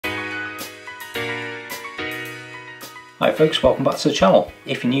Hi folks, welcome back to the channel.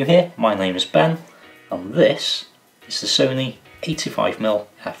 If you're new here, my name is Ben and this is the Sony 85mm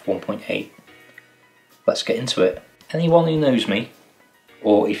f1.8. Let's get into it. Anyone who knows me,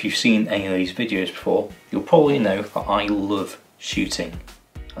 or if you've seen any of these videos before, you'll probably know that I love shooting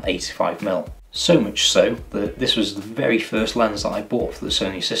at 85mm. So much so that this was the very first lens that I bought for the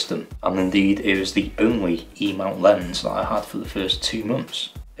Sony system, and indeed it was the only E-mount lens that I had for the first 2 months.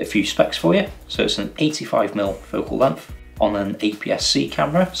 A few specs for you. So it's an 85mm focal length on an APS-C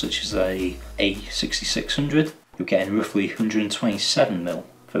camera such as a A6600. You're getting roughly 127mm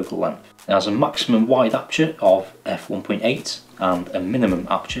focal length. It has a maximum wide aperture of f1.8 and a minimum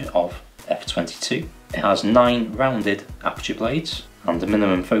aperture of f22. It has 9 rounded aperture blades and a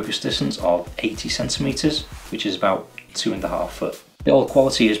minimum focus distance of 80cm, which is about 2.5 foot. The build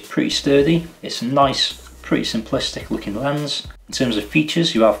quality is pretty sturdy. It's a nice, pretty simplistic looking lens. In terms of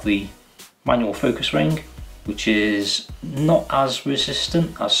features, you have the manual focus ring, which is not as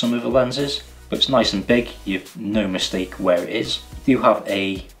resistant as some other lenses, but it's nice and big. You've no mistake where it is. You do have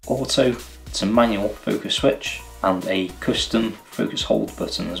a auto to manual focus switch and a custom focus hold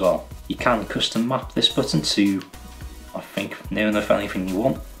button as well. You can custom map this button to, I think, near enough anything you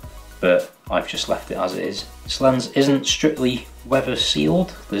want, but I've just left it as it is. This lens isn't strictly weather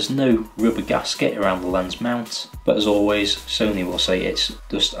sealed. There's no rubber gasket around the lens mount, but as always, Sony will say it's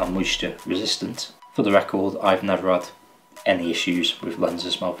dust and moisture resistant. For the record, I've never had any issues with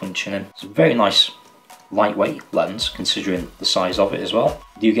lenses malfunctioning. It's a very nice lightweight lens considering the size of it as well.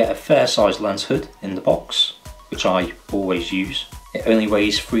 You get a fair sized lens hood in the box, which I always use. It only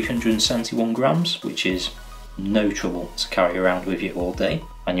weighs 371 grams, which is no trouble to carry around with you all day.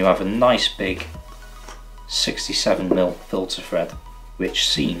 And you have a nice big 67mm filter thread, which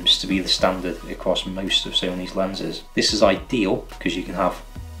seems to be the standard across most of Sony's lenses. This is ideal because you can have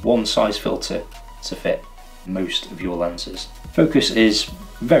one size filter to fit most of your lenses. Focus is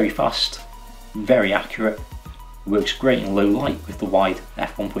very fast, very accurate, works great in low light with the wide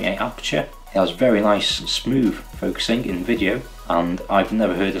f1.8 aperture. It has very nice smooth focusing in video, and I've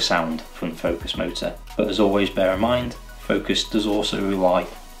never heard a sound from the focus motor. But as always, bear in mind, focus does also rely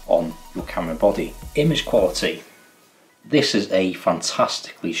on your camera body. Image quality. This is a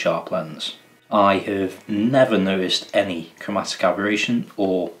fantastically sharp lens. I have never noticed any chromatic aberration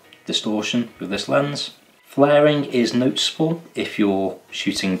or distortion with this lens. Flaring is noticeable if you're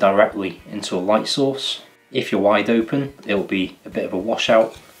shooting directly into a light source. If you're wide open, it'll be a bit of a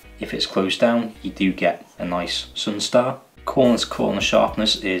washout. If it's closed down, you do get a nice sun star. Corner to corner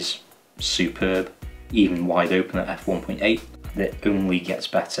sharpness is superb, even wide open at f1.8. It only gets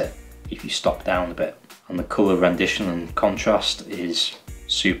better if you stop down a bit. And the colour rendition and contrast is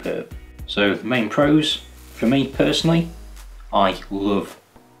superb. So the main pros, for me personally, I love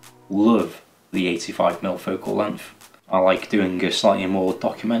the 85mm focal length. I like doing a slightly more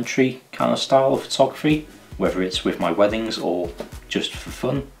documentary kind of style of photography, whether it's with my weddings or just for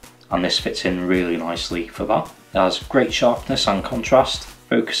fun, and this fits in really nicely for that. It has great sharpness and contrast.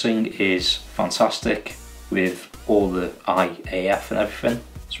 Focusing is fantastic with all the IAF and everything.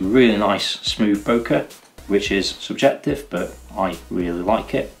 It's a really nice smooth bokeh, which is subjective, but I really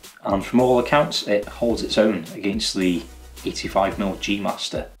like it. And from all accounts, it holds its own against the 85mm G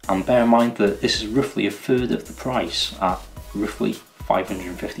Master. And bear in mind that this is roughly a third of the price at roughly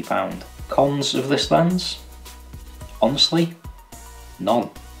 £550. Cons of this lens? Honestly, none.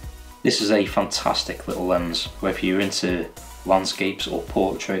 This is a fantastic little lens, whether you're into landscapes or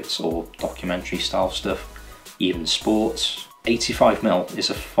portraits or documentary style stuff, even sports. 85mm is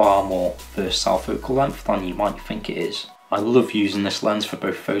a far more versatile focal length than you might think it is. I love using this lens for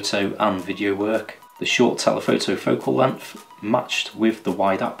both photo and video work. The short telephoto focal length matched with the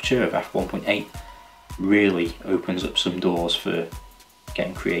wide aperture of f1.8 really opens up some doors for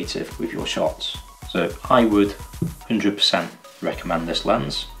getting creative with your shots. So I would 100% recommend this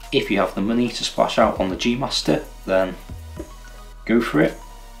lens. If you have the money to splash out on the G Master, then go for it.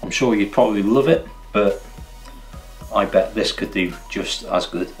 I'm sure you'd probably love it, but I bet this could do just as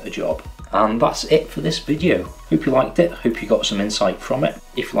good a job. And that's it for this video. Hope you liked it, hope you got some insight from it.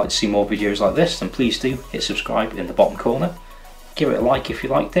 If you'd like to see more videos like this, then please do hit subscribe in the bottom corner. Give it a like if you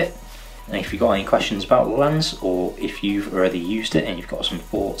liked it. And if you've got any questions about the lens, or if you've already used it and you've got some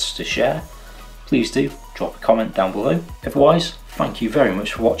thoughts to share, please do drop a comment down below. Otherwise, thank you very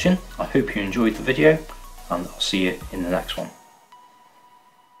much for watching. I hope you enjoyed the video, and I'll see you in the next one.